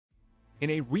In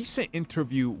a recent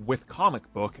interview with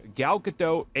Comic Book, Gal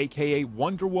Gadot, aka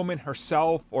Wonder Woman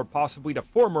herself, or possibly the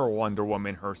former Wonder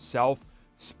Woman herself,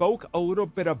 spoke a little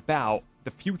bit about the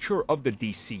future of the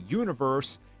DC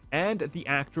Universe and the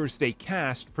actors they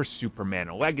cast for Superman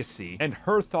Legacy, and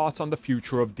her thoughts on the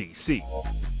future of DC.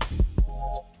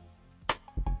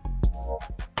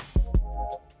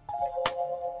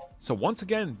 So once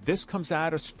again, this comes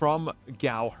at us from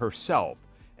Gal herself.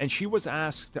 And she was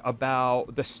asked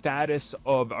about the status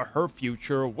of her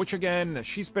future, which again,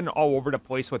 she's been all over the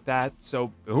place with that.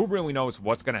 So who really knows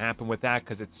what's going to happen with that?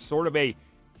 Because it's sort of a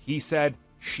he said,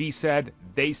 she said,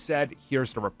 they said,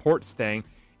 here's the reports thing.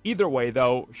 Either way,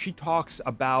 though, she talks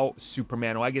about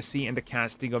Superman Legacy and the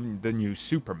casting of the new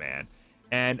Superman.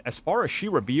 And as far as she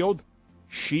revealed,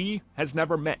 she has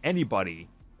never met anybody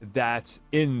that's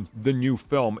in the new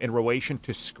film in relation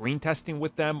to screen testing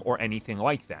with them or anything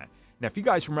like that. Now, if you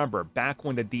guys remember, back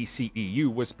when the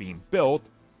DCEU was being built,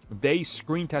 they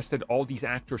screen tested all these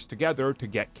actors together to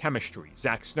get chemistry.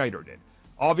 Zack Snyder did.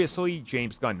 Obviously,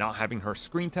 James Gunn not having her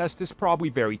screen test is probably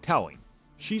very telling.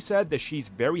 She said that she's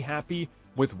very happy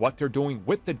with what they're doing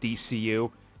with the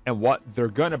DCU and what they're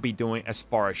going to be doing as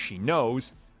far as she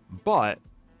knows. But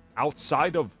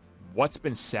outside of what's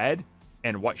been said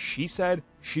and what she said,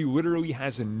 she literally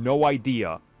has no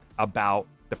idea about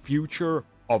the future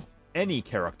of any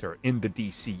character in the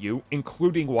DCU,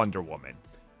 including Wonder Woman.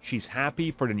 She's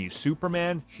happy for the new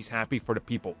Superman. She's happy for the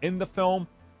people in the film.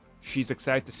 She's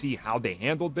excited to see how they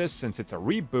handled this since it's a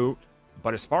reboot.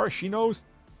 But as far as she knows,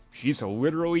 she's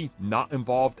literally not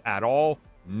involved at all.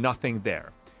 Nothing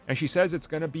there. And she says it's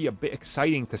going to be a bit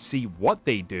exciting to see what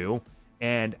they do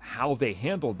and how they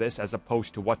handle this as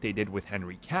opposed to what they did with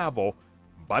Henry Cavill.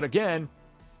 But again,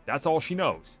 that's all she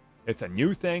knows. It's a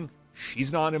new thing.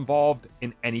 She's not involved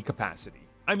in any capacity.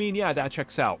 I mean, yeah, that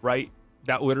checks out, right?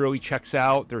 That literally checks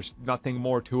out. There's nothing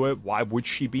more to it. Why would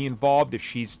she be involved if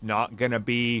she's not going to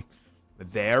be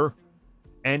there?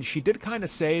 And she did kind of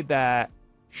say that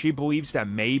she believes that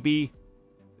maybe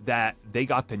that they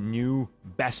got the new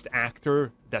best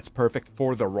actor that's perfect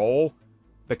for the role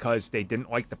because they didn't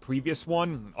like the previous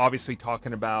one. Obviously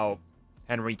talking about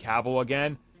Henry Cavill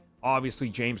again. Obviously,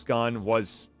 James Gunn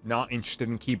was not interested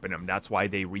in keeping him. That's why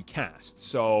they recast.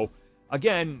 So,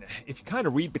 again, if you kind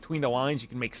of read between the lines, you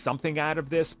can make something out of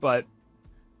this, but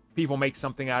people make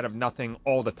something out of nothing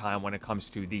all the time when it comes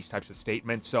to these types of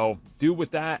statements. So, do with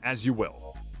that as you will.